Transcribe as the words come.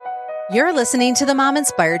You're listening to the Mom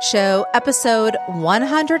Inspired Show, episode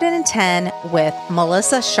 110 with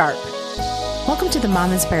Melissa Sharp. Welcome to the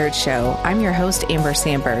Mom Inspired Show. I'm your host, Amber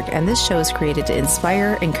Sandberg, and this show is created to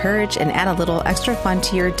inspire, encourage, and add a little extra fun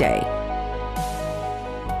to your day.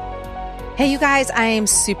 Hey, you guys, I am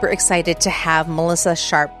super excited to have Melissa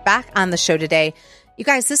Sharp back on the show today. You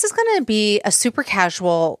guys, this is going to be a super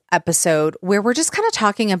casual episode where we're just kind of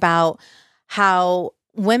talking about how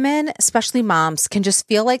women, especially moms, can just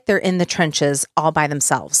feel like they're in the trenches all by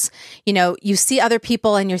themselves. You know, you see other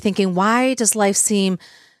people and you're thinking, why does life seem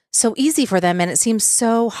so easy for them and it seems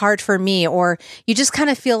so hard for me? Or you just kind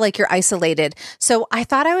of feel like you're isolated. So I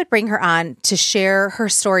thought I would bring her on to share her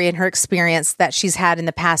story and her experience that she's had in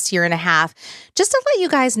the past year and a half, just to let you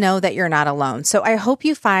guys know that you're not alone. So I hope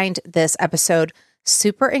you find this episode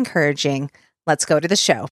super encouraging. Let's go to the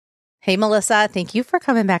show. Hey, Melissa, thank you for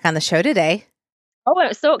coming back on the show today. Oh,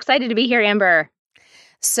 I'm so excited to be here, Amber.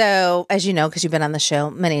 So, as you know, because you've been on the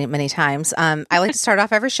show many, many times, I like to start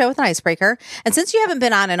off every show with an icebreaker. And since you haven't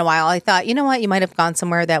been on in a while, I thought, you know what, you might have gone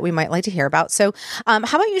somewhere that we might like to hear about. So how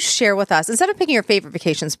about you share with us, instead of picking your favorite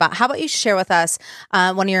vacation spot, how about you share with us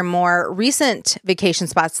one of your more recent vacation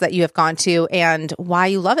spots that you have gone to and why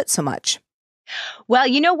you love it so much? Well,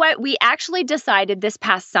 you know what? We actually decided this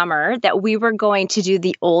past summer that we were going to do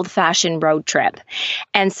the old-fashioned road trip.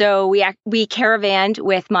 And so we caravanned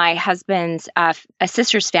with my husband's a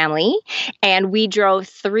sister's family, and we drove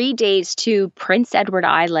 3 days to Prince Edward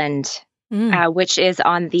Island, which is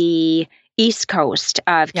on the east coast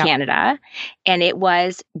of Canada. And it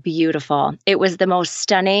was beautiful. It was the most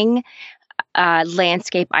stunning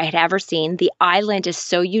landscape I had ever seen. The island is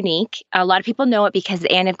so unique. A lot of people know it because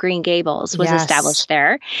the Anne of Green Gables was established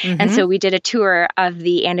there. And so we did a tour of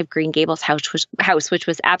the Anne of Green Gables house, which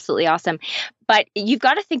was absolutely awesome. But you've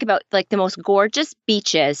got to think about like the most gorgeous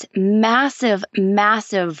beaches, massive,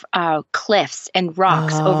 massive cliffs and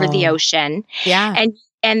rocks over the ocean. Yeah.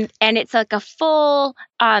 And it's like a full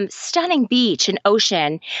stunning beach and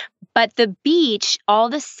ocean. But the beach, all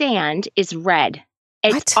the sand is red.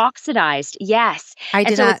 It's oxidized. Yes. I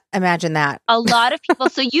did not imagine that. A lot of people.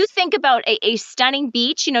 So you think about a stunning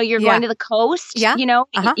beach, you know, you're going to the coast, you know,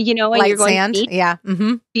 and Light you're going sand. to beach. Yeah.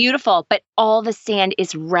 Mm-hmm. Beautiful. But all the sand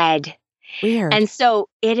is red. Weird. And so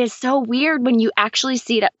it is so weird when you actually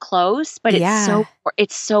see it up close, but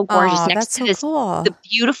it's so gorgeous next to this, the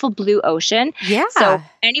beautiful blue ocean. Yeah. So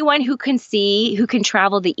anyone who can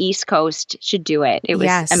travel the East Coast should do it. It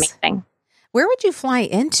was amazing. Where would you fly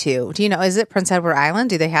into? Do you know, is it Prince Edward Island?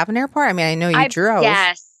 Do they have an airport? I mean, I know you drove.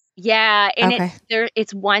 Yes. Yeah. And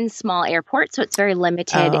it's one small airport, so it's very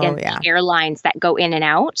limited in the airlines that go in and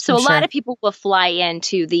out. So a lot of people will fly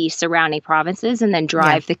into the surrounding provinces and then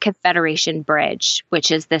drive the Confederation Bridge,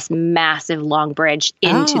 which is this massive long bridge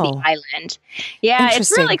into the island. Yeah,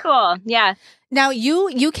 it's really cool. Yeah. Now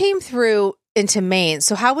you came through into Maine.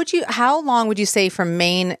 So how long would you say from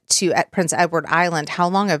Maine to Prince Edward Island? How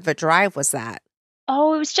long of a drive was that?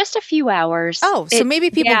 Oh, it was just a few hours. Oh, so maybe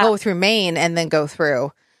people go through Maine and then go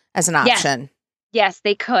through as an option. Yes,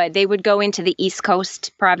 they could. They would go into the East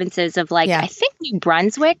Coast provinces of I think New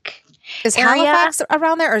Brunswick. Is Halifax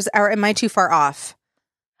around there or am I too far off?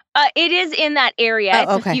 It is in that area.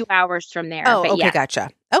 It's a few hours from there. Oh, okay. Gotcha.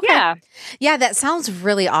 Okay. Yeah, that sounds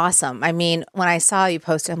really awesome. I mean, when I saw you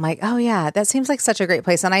post it, I'm like, oh yeah, that seems like such a great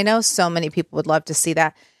place. And I know so many people would love to see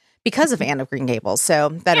that because of Anne of Green Gables. So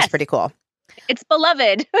that is pretty cool. It's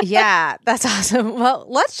beloved. Yeah, that's awesome. Well,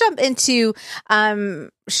 let's jump into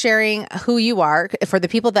sharing who you are for the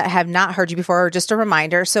people that have not heard you before, or just a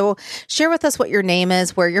reminder. So share with us what your name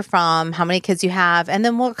is, where you're from, how many kids you have, and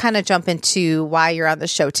then we'll kind of jump into why you're on the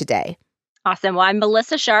show today. Awesome. Well, I'm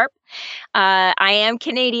Melissa Sharp. I am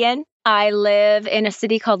Canadian. I live in a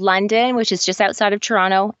city called London, which is just outside of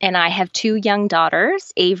Toronto, and I have 2 young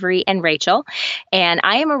daughters, Avery and Rachel. And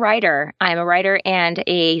I am a writer. I'm a writer and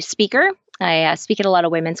a speaker. I speak at a lot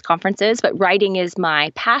of women's conferences, but writing is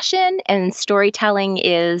my passion and storytelling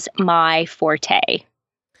is my forte.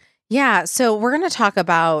 Yeah. So we're going to talk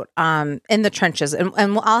about in the trenches, and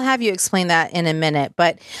I'll have you explain that in a minute.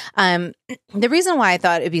 But the reason why I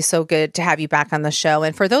thought it'd be so good to have you back on the show,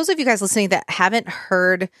 and for those of you guys listening that haven't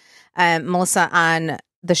heard Melissa on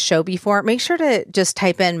the show before, make sure to just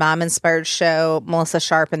type in Mom Inspired Show, Melissa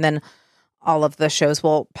Sharp, and then all of the shows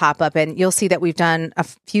will pop up and you'll see that we've done a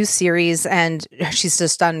few series and she's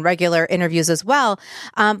just done regular interviews as well.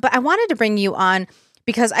 But I wanted to bring you on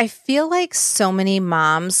because I feel like so many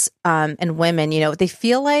moms and women, you know, they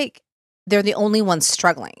feel like they're the only ones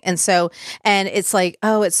struggling. And it's like,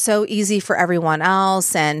 oh, it's so easy for everyone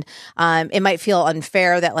else. And it might feel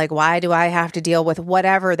unfair that like, why do I have to deal with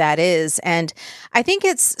whatever that is? And I think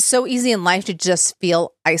it's so easy in life to just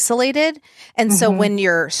feel isolated. And so when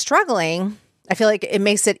you're struggling, I feel like it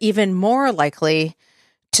makes it even more likely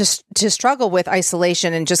to struggle with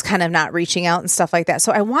isolation and just kind of not reaching out and stuff like that.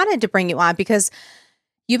 So I wanted to bring you on because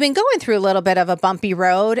you've been going through a little bit of a bumpy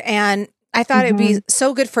road, and I thought it'd be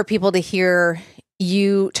so good for people to hear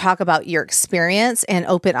you talk about your experience and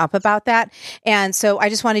open up about that. And so I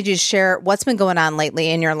just wanted you to share what's been going on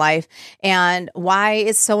lately in your life and why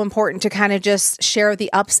it's so important to kind of just share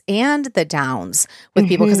the ups and the downs with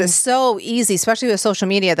people, because it's so easy, especially with social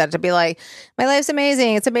media, that to be like, my life's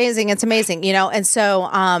amazing. It's amazing. It's amazing. And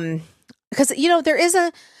so, because,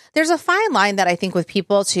 there's a fine line that I think with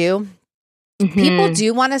people too. People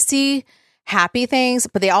do want to see happy things,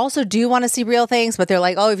 but they also do want to see real things, but they're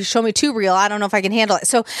like, oh, if you show me too real, I don't know if I can handle it.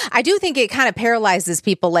 So I do think it kind of paralyzes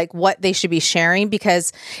people, like what they should be sharing,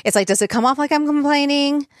 because it's like, does it come off like I'm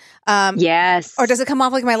complaining? Yes. Or does it come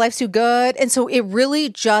off like my life's too good? And so it really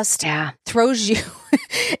just throws you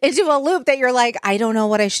into a loop that you're like, I don't know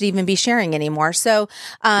what I should even be sharing anymore. So,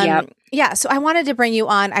 so I wanted to bring you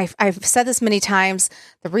on. I've said this many times.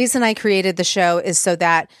 The reason I created the show is so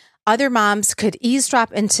that other moms could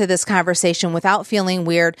eavesdrop into this conversation without feeling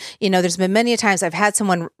weird. There's been many times I've had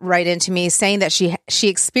someone write into me saying that she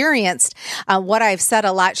experienced what I've said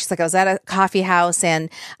a lot. She's like, I was at a coffee house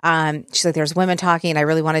and she's like, there's women talking and I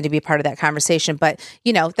really wanted to be part of that conversation. But,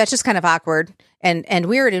 that's just kind of awkward and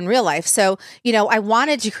weird in real life. So, I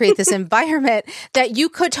wanted to create this environment that you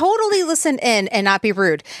could totally listen in and not be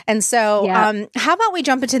rude. And so how about we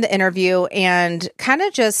jump into the interview and kind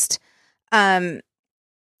of just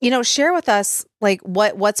share with us like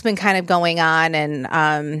what's been kind of going on, and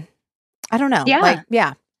I don't know.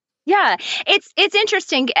 Yeah, it's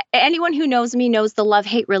interesting. Anyone who knows me knows the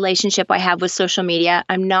love-hate relationship I have with social media.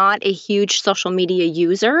 I'm not a huge social media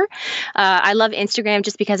user. I love Instagram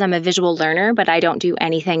just because I'm a visual learner, but I don't do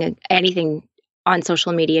anything on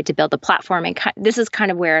social media to build a platform. And this is kind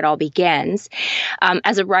of where it all begins.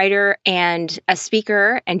 As a writer and a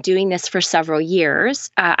speaker and doing this for several years,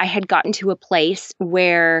 I had gotten to a place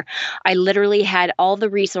where I literally had all the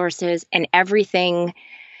resources and everything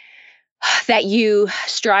that you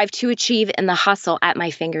strive to achieve in the hustle at my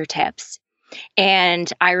fingertips.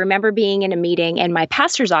 And I remember being in a meeting in my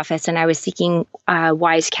pastor's office, and I was seeking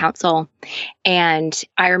wise counsel. And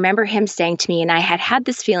I remember him saying to me, and I had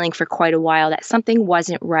this feeling for quite a while that something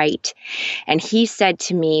wasn't right. And he said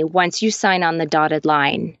to me, once you sign on the dotted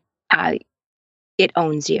line, it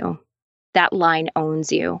owns you. That line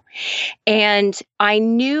owns you. And I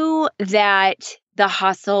knew that the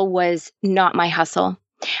hustle was not my hustle.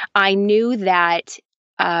 I knew that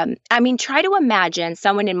try to imagine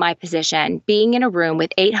someone in my position being in a room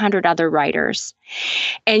with 800 other writers,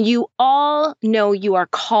 and you all know you are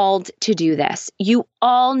called to do this. You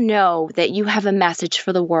all know that you have a message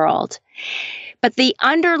for the world. But the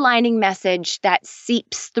underlining message that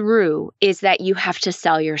seeps through is that you have to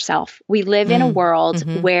sell yourself. We live in a world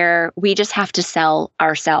where we just have to sell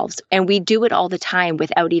ourselves, and we do it all the time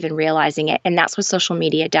without even realizing it. And that's what social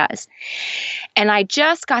media does. And I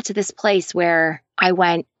just got to this place where I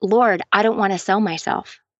went, Lord, I don't want to sell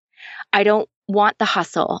myself. I don't want the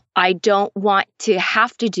hustle. I don't want to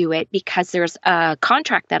have to do it because there's a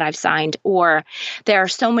contract that I've signed, or there are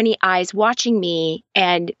so many eyes watching me.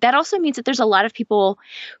 And that also means that there's a lot of people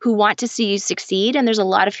who want to see you succeed, and there's a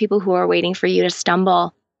lot of people who are waiting for you to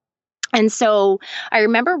stumble. And so I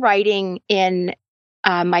remember writing in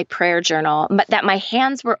my prayer journal that my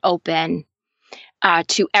hands were open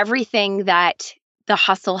to everything that the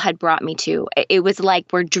hustle had brought me to. It was like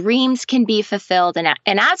where dreams can be fulfilled. And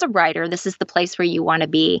as a writer, this is the place where you want to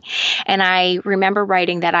be. And I remember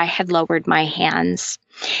writing that I had lowered my hands.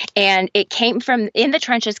 And it came from, in the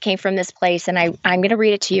trenches came from this place. And I'm going to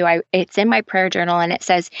read it to you. It's in my prayer journal. And it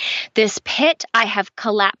says, "This pit I have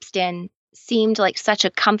collapsed in seemed like such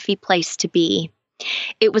a comfy place to be.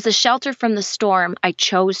 It was a shelter from the storm I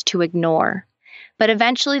chose to ignore. But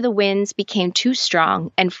eventually the winds became too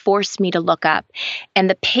strong and forced me to look up, and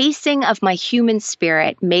the pacing of my human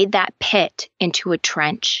spirit made that pit into a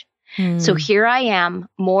trench. So here I am,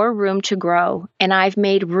 more room to grow, and I've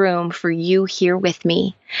made room for you here with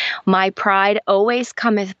me. My pride always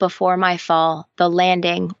cometh before my fall. The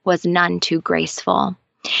landing was none too graceful."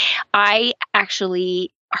 I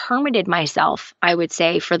actually hermited myself, I would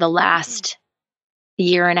say, for the last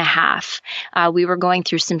year and a half. We were going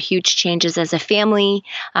through some huge changes as a family,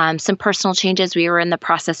 some personal changes. We were in the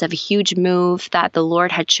process of a huge move that the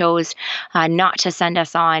Lord had chose not to send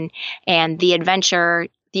us on. And the adventure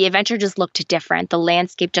just looked different. The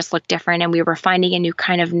landscape just looked different. And we were finding a new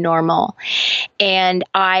kind of normal. And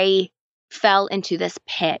I fell into this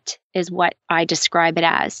pit, is what I describe it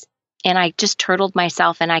as. And I just turtled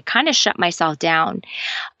myself and I kind of shut myself down.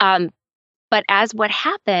 But as what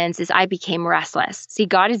happens is I became restless. See,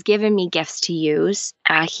 God has given me gifts to use.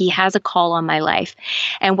 He has a call on my life.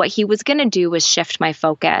 And what he was going to do was shift my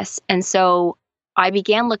focus. And so I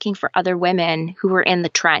began looking for other women who were in the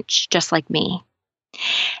trench, just like me.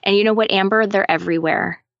 And you know what, Amber? They're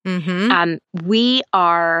everywhere. Mm-hmm. We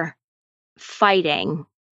are fighting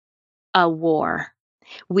a war.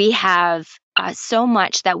 We have so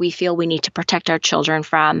much that we feel we need to protect our children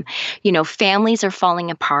from. Families are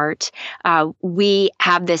falling apart. We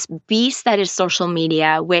have this beast that is social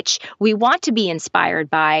media, which we want to be inspired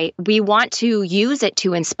by. We want to use it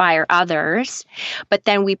to inspire others, but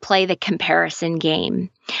then we play the comparison game.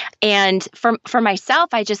 And for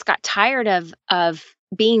myself, I just got tired of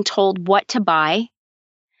being told what to buy,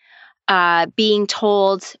 being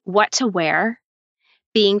told what to wear,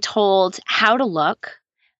 being told how to look.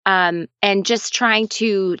 And just trying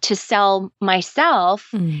to sell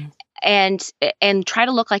myself and try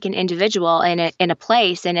to look like an individual in a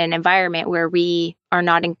place, in an environment where we are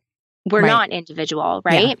not not individual,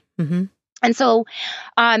 right? Yeah. Mm-hmm. And so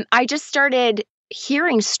I just started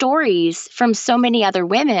hearing stories from so many other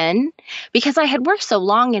women, because I had worked so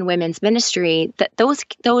long in women's ministry, that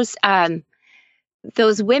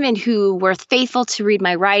those women who were faithful to read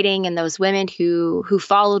my writing, and those women who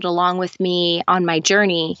followed along with me on my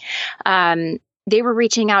journey, they were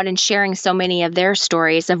reaching out and sharing so many of their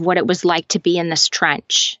stories of what it was like to be in this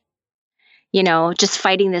trench, just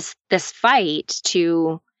fighting this fight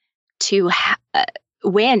to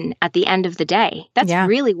win at the end of the day. That's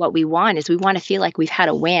really what we want, is we want to feel like we've had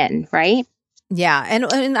a win, right? Yeah.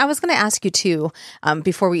 And I was going to ask you too,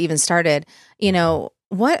 before we even started,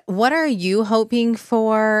 what are you hoping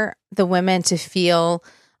for the women to feel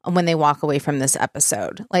when they walk away from this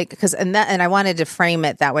episode? Like, and I wanted to frame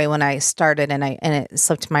it that way when I started, and it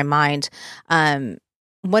slipped my mind.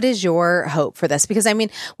 What is your hope for this? Because when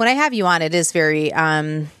I have you on, it is very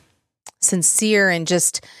sincere, and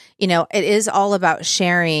just, it is all about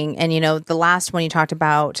sharing. And, the last one you talked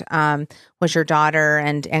about was your daughter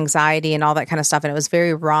and anxiety and all that kind of stuff. And it was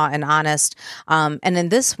very raw and honest. And in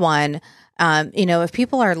this one, if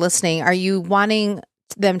people are listening, are you wanting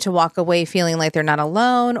them to walk away feeling like they're not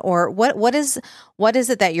alone, or what is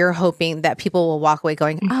it that you're hoping that people will walk away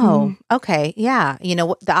going, oh, okay, yeah,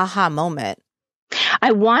 the aha moment?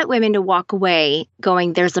 I want women to walk away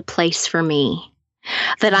going, there's a place for me,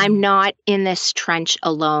 that I'm not in this trench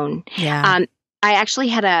alone. Yeah. I actually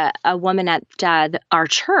had a woman at our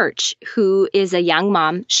church who is a young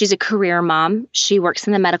mom. She's a career mom. She works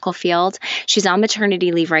in the medical field. She's on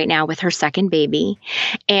maternity leave right now with her second baby.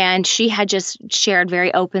 And she had just shared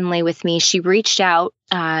very openly with me. She reached out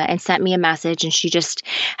and sent me a message, and she just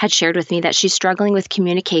had shared with me that she's struggling with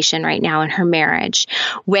communication right now in her marriage,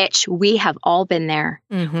 which we have all been there.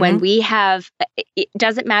 Mm-hmm. When we have, it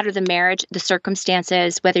doesn't matter the marriage, the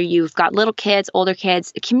circumstances, whether you've got little kids, older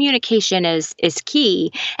kids, communication is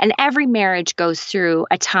key. And every marriage goes through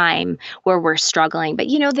a time where we're struggling. But,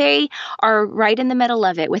 they are right in the middle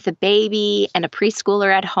of it with a baby and a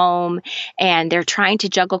preschooler at home, and they're trying to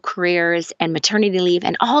juggle careers and maternity leave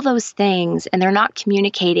and all those things, and they're not communicating.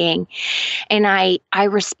 And I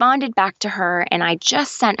responded back to her, and I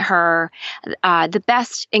just sent her the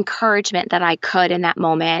best encouragement that I could in that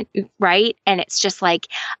moment, right? And it's just like,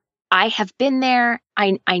 I have been there.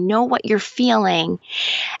 I know what you're feeling.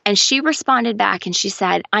 And she responded back and she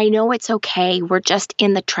said, I know it's okay. We're just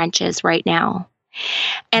in the trenches right now.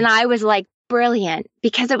 And I was like, brilliant,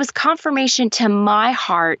 because it was confirmation to my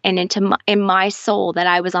heart and in my soul that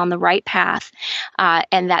I was on the right path,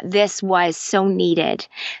 and that this was so needed,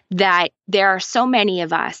 that there are so many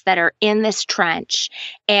of us that are in this trench.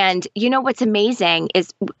 And what's amazing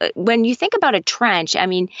is when you think about a trench,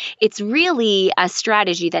 it's really a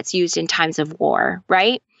strategy that's used in times of war,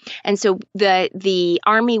 right? And so the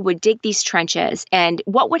army would dig these trenches, and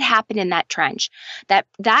what would happen in that trench?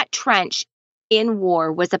 That trench in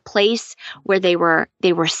war was a place where they were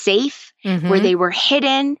safe, mm-hmm. where they were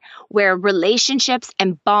hidden, where relationships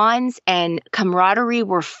and bonds and camaraderie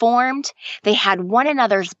were formed. They had one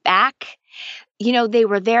another's back. They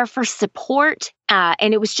were there for support.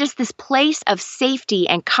 And it was just this place of safety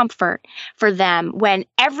and comfort for them when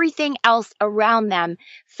everything else around them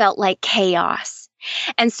felt like chaos.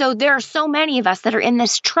 And so there are so many of us that are in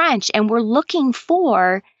this trench, and we're looking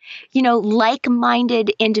for,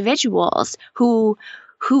 like-minded individuals who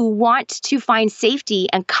want to find safety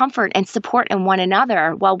and comfort and support in one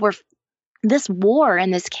another while this war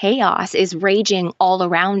and this chaos is raging all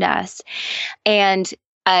around us. And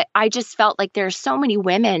I just felt like there's so many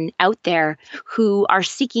women out there who are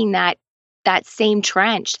seeking that same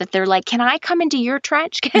trench, that they're like, can I come into your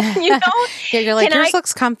trench? Yeah, you're like, yours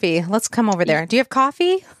looks comfy. Let's come over there. Do you have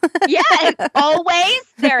coffee? Yeah, always.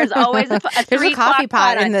 There's always there's a coffee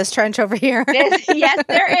pot in this trench over here. Yes,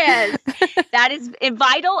 there is. That is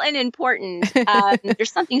vital and important.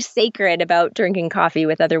 There's something sacred about drinking coffee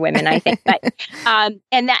with other women, I think. But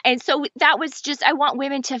and so that was just, I want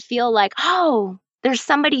women to feel like, oh, there's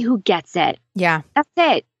somebody who gets it. Yeah, that's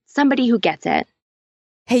it. Somebody who gets it.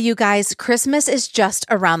 Hey, you guys, Christmas is just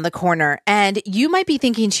around the corner, and you might be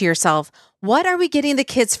thinking to yourself, what are we getting the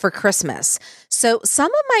kids for Christmas? So some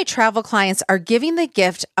of my travel clients are giving the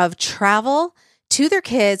gift of travel to their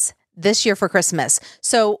kids this year for Christmas.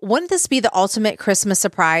 So wouldn't this be the ultimate Christmas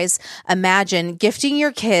surprise? Imagine gifting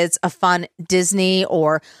your kids a fun Disney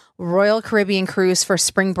or Royal Caribbean cruise for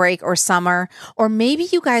spring break or summer, or maybe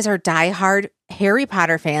you guys are diehard Harry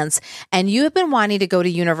Potter fans and you have been wanting to go to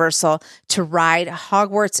Universal to ride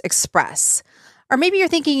Hogwarts Express. Or maybe you're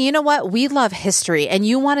thinking, you know what? We love history and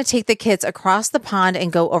you want to take the kids across the pond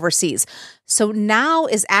and go overseas. So now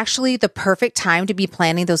is actually the perfect time to be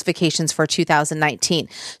planning those vacations for 2019.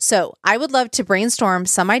 So I would love to brainstorm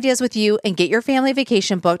some ideas with you and get your family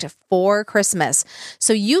vacation booked for Christmas.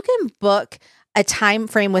 So you can book a time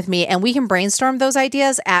frame with me and we can brainstorm those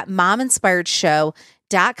ideas at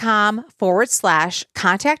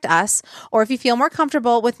mominspiredshow.com/contact us. Or if you feel more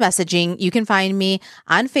comfortable with messaging, you can find me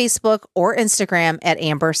on Facebook or Instagram at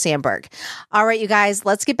Amber Sandberg. All right, you guys,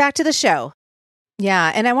 let's get back to the show.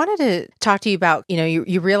 Yeah. And I wanted to talk to you about,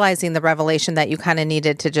 you realizing the revelation that you kind of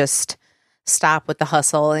needed to just stop with the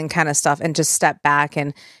hustle and kind of stuff and just step back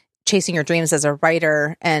and chasing your dreams as a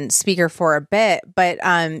writer and speaker for a bit. But,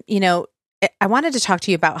 I wanted to talk to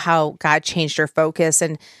you about how God changed your focus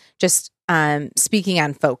and just speaking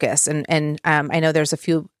on focus. And I know there's a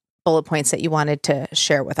few bullet points that you wanted to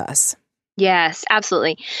share with us. Yes,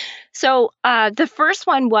 absolutely. So the first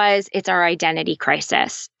one was, it's our identity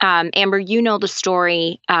crisis. Amber, you know the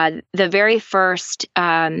story. The very first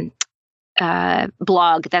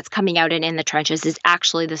blog that's coming out in the Trenches is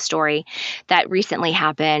actually the story that recently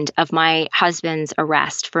happened of my husband's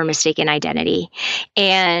arrest for mistaken identity.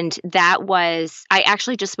 And that was, I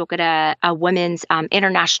actually just spoke at a women's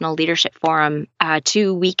international leadership forum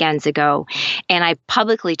 2 weekends ago. And I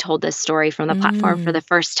publicly told this story from the platform for the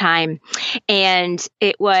first time. And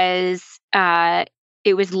it was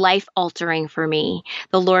life-altering for me.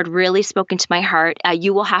 The Lord really spoke into my heart.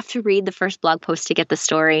 You will have to read the first blog post to get the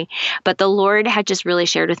story. But the Lord had just really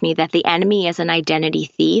shared with me that the enemy is an identity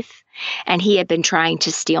thief, and he had been trying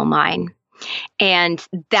to steal mine. And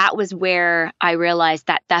that was where I realized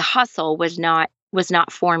that the hustle was not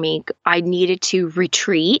for me. I needed to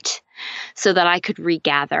retreat so that I could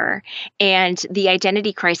regather. And the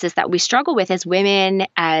identity crisis that we struggle with as women,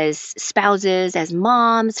 as spouses, as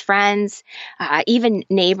moms, friends, even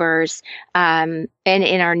neighbors, and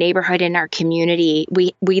in our neighborhood, in our community,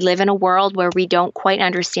 we live in a world where we don't quite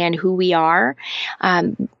understand who we are,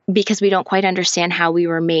 because we don't quite understand how we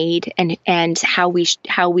were made and how we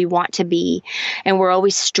want to be. And we're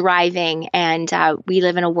always striving, and we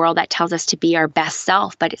live in a world that tells us to be our best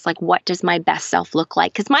self, but it's like, what does my best self look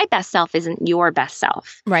like? Because my best self isn't your best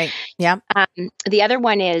self. Right. Yeah. The other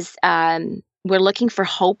one is, we're looking for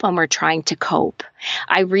hope when we're trying to cope.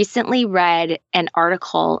 I recently read an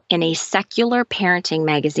article in a secular parenting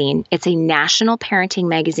magazine. It's a national parenting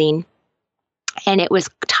magazine, and it was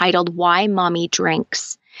titled "Why Mommy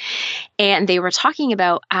Drinks." And they were talking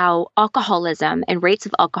about how alcoholism and rates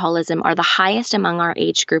of alcoholism are the highest among our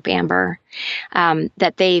age group, Amber,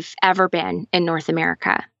 that they've ever been in North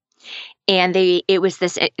America. And it was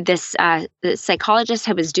this psychologist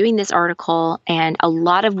who was doing this article, and a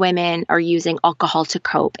lot of women are using alcohol to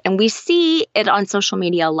cope. And we see it on social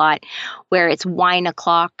media a lot, where it's wine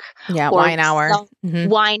o'clock. Yeah, wine hour.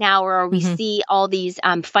 Wine hour, or we see all these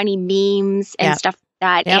funny memes and stuff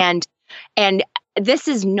like that. Yep. And this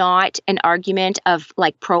is not an argument of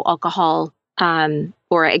like pro-alcohol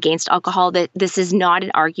or against alcohol. That this is not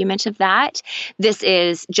an argument of that. This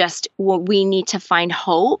is just what we need to find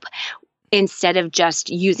hope instead of just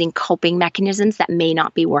using coping mechanisms that may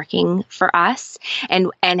not be working for us. And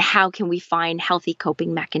how can we find healthy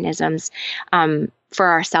coping mechanisms for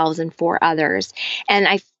ourselves and for others?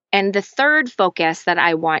 And the third focus that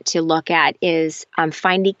I want to look at is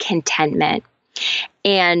finding contentment.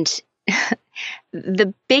 And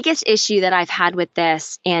the biggest issue that I've had with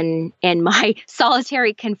this in my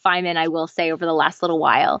solitary confinement, I will say, over the last little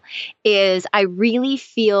while, is I really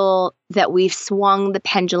feel that we've swung the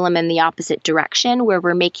pendulum in the opposite direction, where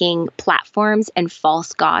we're making platforms and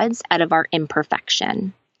false gods out of our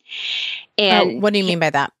imperfection. And what do you mean by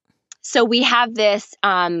that? So we have this,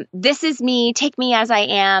 this is me, take me as I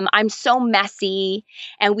am. I'm so messy.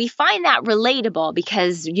 And we find that relatable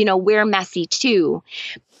because, we're messy too.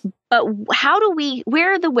 But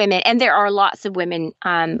where are the women? And there are lots of women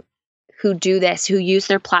who do this, who use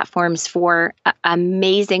their platforms for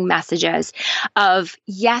amazing messages of,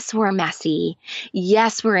 yes, we're messy.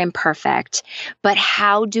 Yes, we're imperfect. But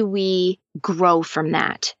how do we grow from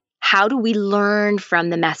that? How do we learn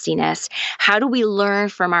from the messiness? How do we learn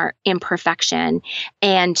from our imperfection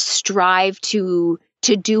and strive to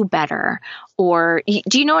do better? Or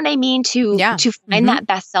do you know what I mean? To find that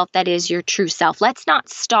best self that is your true self. Let's not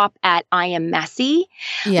stop at I am messy.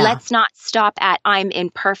 Yeah. Let's not stop at I'm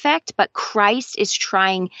imperfect, but Christ is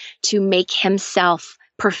trying to make himself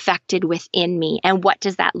perfected within me. And what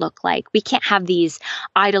does that look like? We can't have these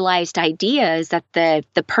idolized ideas that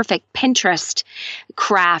the perfect Pinterest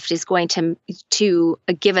craft is going to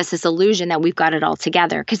give us this illusion that we've got it all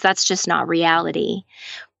together, because that's just not reality.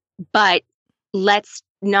 But let's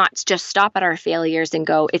not just stop at our failures and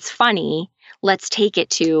go, it's funny. Let's take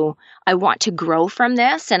it to, I want to grow from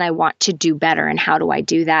this and I want to do better. And how do I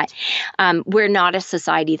do that? We're not a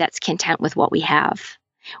society that's content with what we have.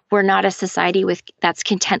 We're not a society that's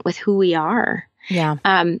content with who we are. Yeah.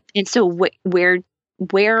 And so where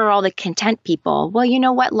are all the content people? Well, you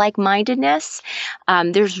know what? Like-mindedness,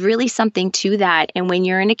 there's really something to that. And when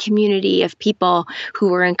you're in a community of people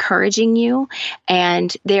who are encouraging you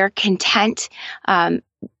and they're content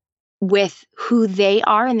with who they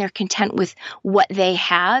are and they're content with what they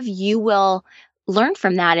have, you will learn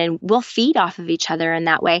from that and we'll feed off of each other in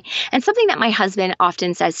that way. And something that my husband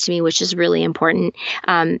often says to me, which is really important,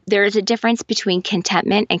 there is a difference between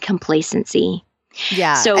contentment and complacency.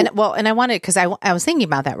 Yeah. So, and I wanted, because I was thinking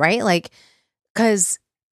about that, right? Like, because,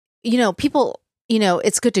 people,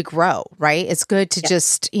 it's good to grow, right? It's good to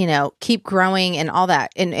just, keep growing and all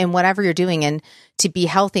that in whatever you're doing and to be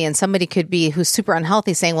healthy. And somebody could be who's super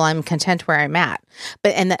unhealthy saying, well, I'm content where I'm at.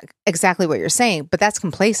 And exactly what you're saying, but that's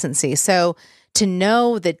complacency. So to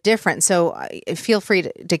know the difference. So feel free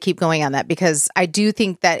to keep going on that, because I do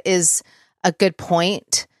think that is a good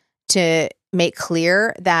point to make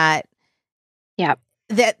clear that,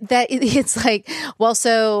 that it's like, well,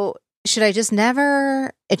 so should I just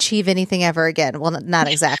never achieve anything ever again? Well, not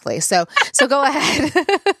exactly. So go ahead.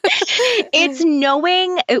 It's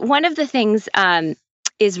knowing, one of the things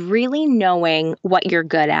is really knowing what you're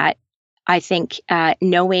good at. I think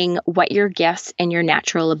knowing what your gifts and your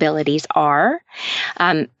natural abilities are,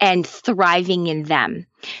 and thriving in them.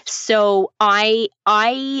 So I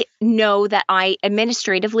know that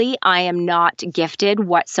administratively, I am not gifted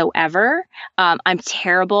whatsoever. I'm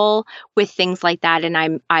terrible with things like that.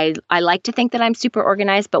 And I like to think that I'm super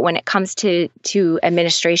organized, but when it comes to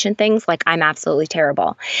administration things, like I'm absolutely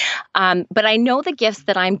terrible. But I know the gifts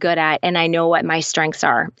that I'm good at and I know what my strengths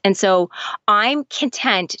are. And so I'm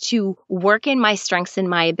content to work in my strengths and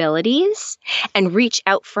my abilities and reach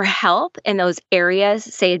out for help in those areas,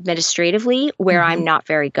 say administratively, where I'm not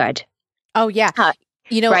very good. Oh yeah.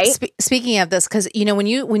 Right? Speaking of this, because, when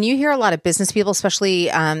you hear a lot of business people, especially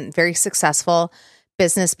very successful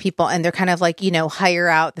business people, and they're kind of like, hire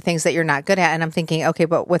out the things that you're not good at. And I'm thinking, okay,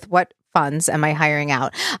 but with what funds am I hiring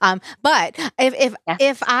out? But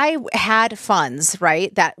if I had funds,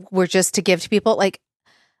 right, that were just to give to people, like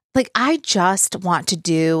I just want to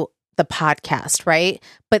do the podcast, right?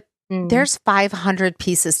 But there's 500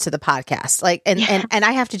 pieces to the podcast, and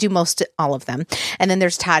I have to do all of them. And then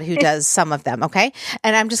there's Todd who does some of them. Okay.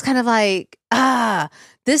 And I'm just kind of like,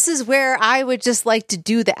 this is where I would just like to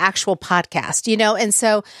do the actual podcast, And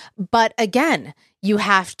so, but again, you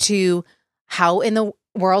have to, how in the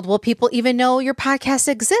world will people even know your podcast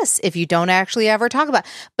exists if you don't actually ever talk about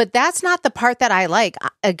it? But that's not the part that I like.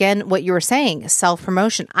 Again, what you were saying,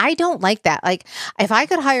 self-promotion. I don't like that. Like if I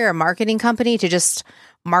could hire a marketing company to just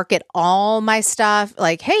market all my stuff,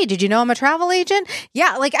 like, hey, did you know I'm a travel agent?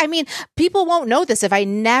 Yeah. People won't know this if I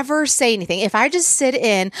never say anything. If I just sit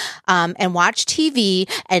in and watch TV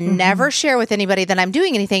and never share with anybody that I'm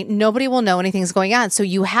doing anything, nobody will know anything's going on. So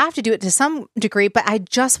you have to do it to some degree. But I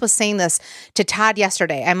just was saying this to Todd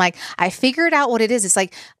yesterday. I'm like, I figured out what it is. It's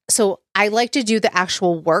like, so I like to do the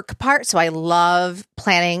actual work part. So I love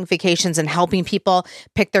planning vacations and helping people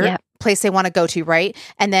pick their place they want to go to, right?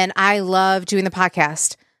 And then I love doing the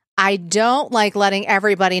podcast. I don't like letting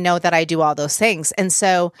everybody know that I do all those things. And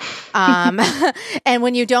so, and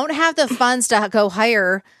when you don't have the funds to go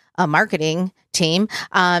hire a marketing team,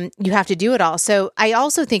 you have to do it all. So I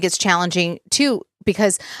also think it's challenging too,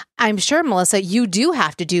 because I'm sure, Melissa, you do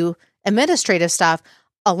have to do administrative stuff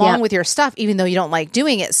along with your stuff, even though you don't like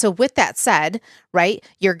doing it. So with that said, right,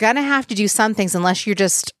 you're going to have to do some things unless you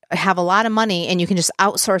just have a lot of money and you can just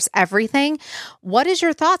outsource everything. What is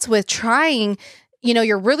your thoughts with trying,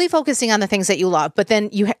 you're really focusing on the things that you love, but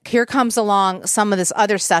then here comes along some of this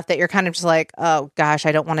other stuff that you're kind of just like, oh gosh,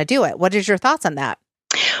 I don't want to do it. What is your thoughts on that?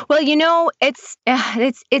 Well, it's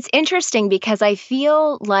interesting because I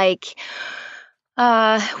feel like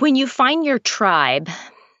when you find your tribe,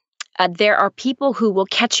 there are people who will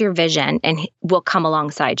catch your vision and will come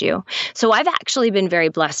alongside you. So I've actually been very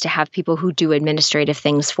blessed to have people who do administrative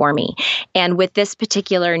things for me. And with this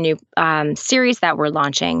particular new series that we're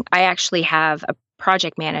launching, I actually have a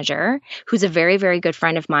project manager who's a very, very good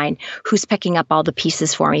friend of mine who's picking up all the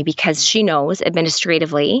pieces for me because she knows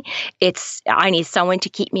administratively I need someone to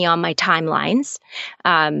keep me on my timelines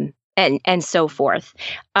and so forth.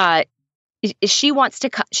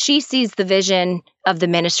 She sees the vision of the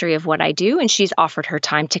ministry of what I do, and she's offered her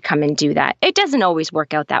time to come and do that. It doesn't always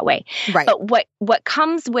work out that way. Right. But what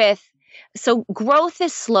comes with, so growth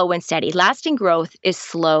is slow and steady. Lasting growth is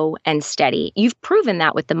slow and steady. You've proven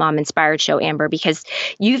that with the Mom Inspired Show, Amber, because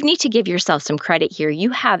you need to give yourself some credit here. You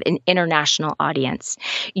have an international audience.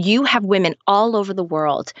 You have women all over the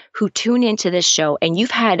world who tune into this show, and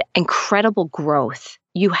you've had incredible growth.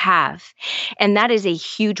 You have. And that is a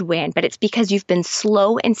huge win, but it's because you've been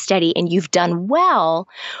slow and steady and you've done well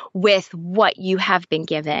with what you have been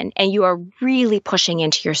given. And you are really pushing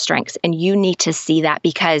into your strengths. And you need to see that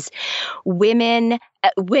because women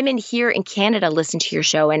here in Canada listen to your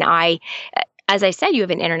show. And as I said, you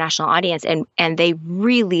have an international audience and they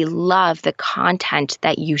really love the content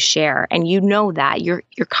that you share. And you know that your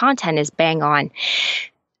content is bang on.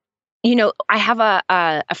 I have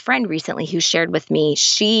a friend recently who shared with me,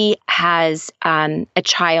 she has a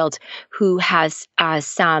child who has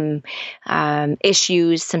some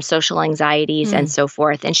issues, some social anxieties and so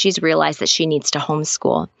forth. And she's realized that she needs to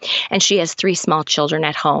homeschool. And she has 3 small children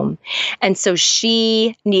at home. And so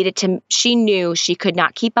she knew she could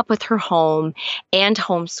not keep up with her home and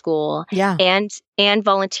homeschool and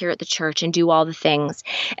volunteer at the church and do all the things.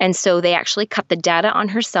 And so they actually cut the data on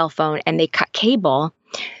her cell phone and they cut cable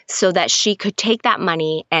so that she could take that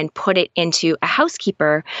money and put it into a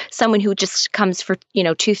housekeeper, someone who just comes for,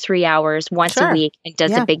 2-3 hours once a week and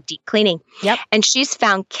does a big deep cleaning. Yep. And she's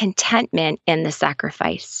found contentment in the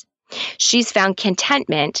sacrifice. She's found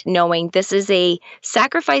contentment knowing this is a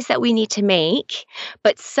sacrifice that we need to make,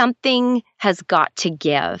 but something has got to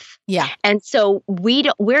give. Yeah. And so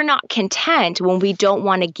we're not content when we don't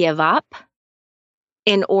want to give up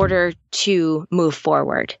in order to move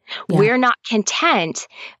forward. Yeah. We're not content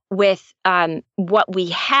with what we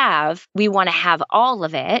have. We want to have all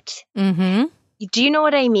of it. Mm-hmm. Do you know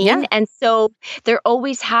what I mean? Yeah. And so there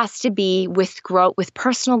always has to be with growth, with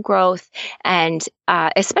personal growth, and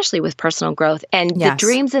especially with personal growth and the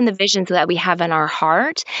dreams and the visions that we have in our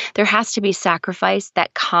heart, there has to be sacrifice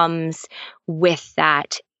that comes with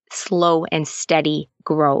that slow and steady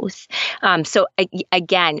growth. So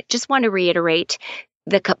again, just want to reiterate,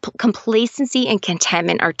 the complacency and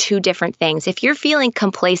contentment are 2 different things. If you're feeling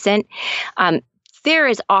complacent, there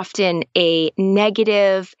is often a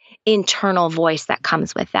negative internal voice that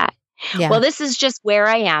comes with that. Yeah. Well, this is just where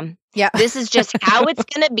I am. Yeah. This is just how it's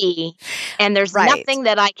going to be. And there's nothing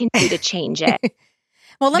that I can do to change it.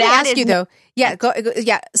 Well, let me ask you though. Yeah.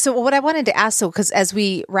 So what I wanted to ask, because as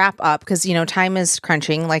we wrap up, because, time is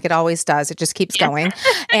crunching like it always does. It just keeps going.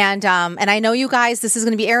 And I know you guys, this is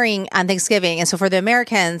going to be airing on Thanksgiving. And so for the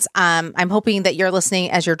Americans, I'm hoping that you're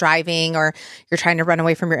listening as you're driving or you're trying to run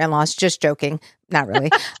away from your in-laws. Just joking. Not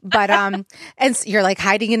really. But, and you're like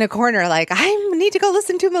hiding in a corner, like I need to go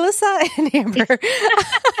listen to Melissa and Amber.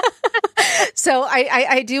 So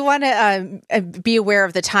I do want to be aware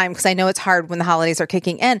of the time because I know it's hard when the holidays are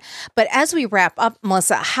kicking in. But as we wrap up,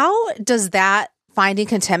 Melissa, how does that finding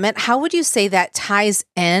contentment, how would you say that ties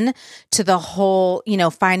in to the whole,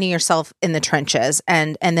 finding yourself in the trenches?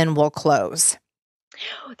 And then we'll close.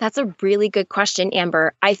 That's a really good question,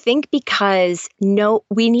 Amber. I think because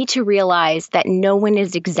we need to realize that no one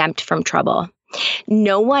is exempt from trouble.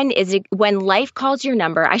 No one is, when life calls your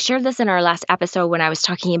number. I shared this in our last episode when I was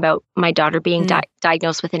talking about my daughter being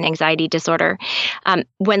diagnosed with an anxiety disorder.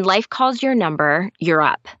 When life calls your number, you're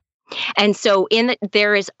up. And so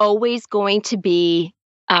there is always going to be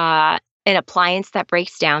an appliance that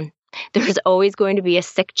breaks down. There's always going to be a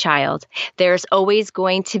sick child. There's always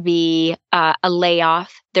going to be a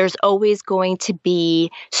layoff. There's always going to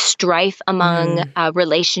be strife among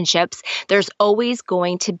relationships. There's always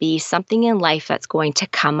going to be something in life that's going to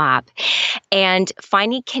come up. And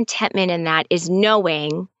finding contentment in that is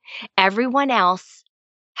knowing everyone else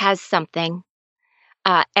has something.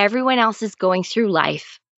 Everyone else is going through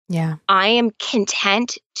life. Yeah. I am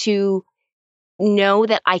content to know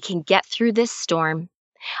that I can get through this storm.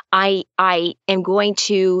 I am going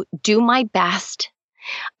to do my best.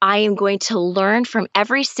 I am going to learn from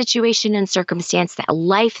every situation and circumstance that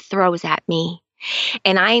life throws at me.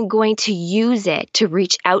 And I am going to use it to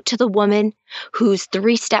reach out to the woman who's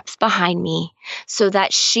 3 steps behind me so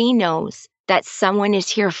that she knows that someone is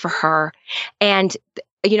here for her. And,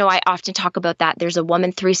 I often talk about that. There's a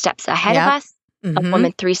woman 3 steps ahead of us. A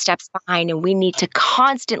woman 3 steps behind, and we need to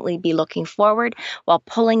constantly be looking forward while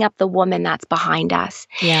pulling up the woman that's behind us.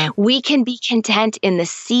 Yeah. We can be content in the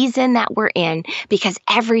season that we're in because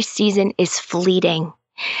every season is fleeting.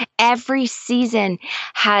 Every season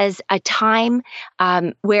has a time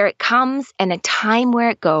where it comes and a time where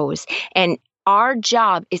it goes. And our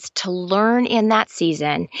job is to learn in that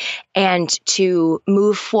season and to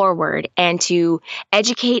move forward and to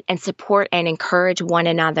educate and support and encourage one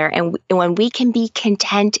another. And when we can be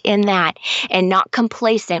content in that and not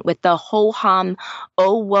complacent with the ho-hum,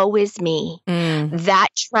 oh, woe is me, that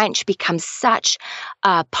trench becomes such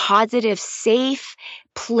a positive, safe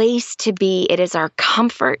place to be. It is our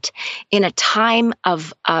comfort in a time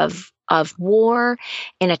of war,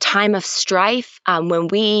 in a time of strife, when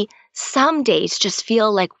we some days just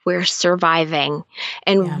feel like we're surviving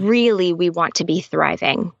and really we want to be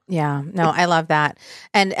thriving. Yeah, no, I love that.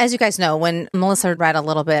 And as you guys know, when Melissa read a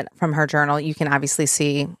little bit from her journal, you can obviously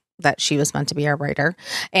see that she was meant to be a writer.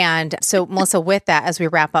 And so Melissa, with that, as we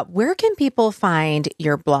wrap up, where can people find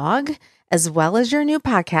your blog as well as your new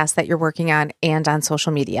podcast that you're working on and on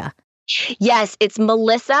social media? Yes, it's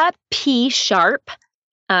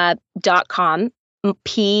melissapsharpe.com.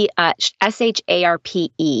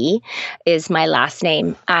 SHARPE is my last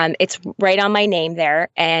name. It's right on my name there.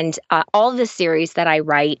 And all of the series that I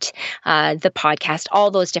write, the podcast,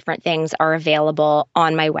 all those different things are available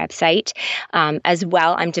on my website. As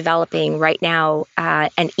well, I'm developing right now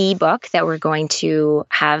an ebook that we're going to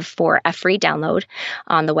have for a free download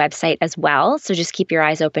on the website as well. So just keep your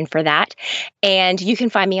eyes open for that. And you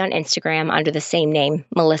can find me on Instagram under the same name,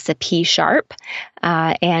 Melissa P. Sharpe.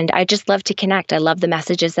 And I just love to connect. I love the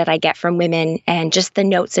messages that I get from women, and just the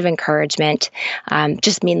notes of encouragement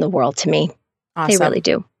just mean the world to me. Awesome. They really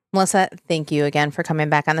do. Melissa, thank you again for coming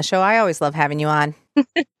back on the show. I always love having you on.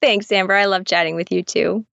 Thanks, Amber. I love chatting with you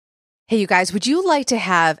too. Hey, you guys, would you like to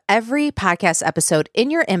have every podcast episode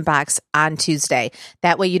in your inbox on Tuesday?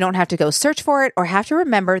 That way you don't have to go search for it or have to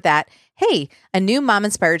remember that, hey, a new Mom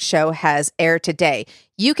Inspired show has aired today.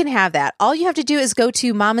 You can have that. All you have to do is go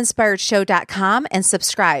to mominspiredshow.com and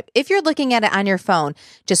subscribe. If you're looking at it on your phone,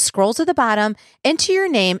 just scroll to the bottom, enter your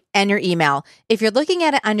name and your email. If you're looking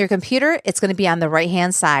at it on your computer, it's going to be on the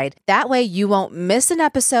right-hand side. That way you won't miss an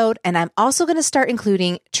episode. And I'm also going to start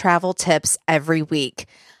including travel tips every week.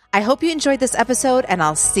 I hope you enjoyed this episode, and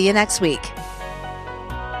I'll see you next week.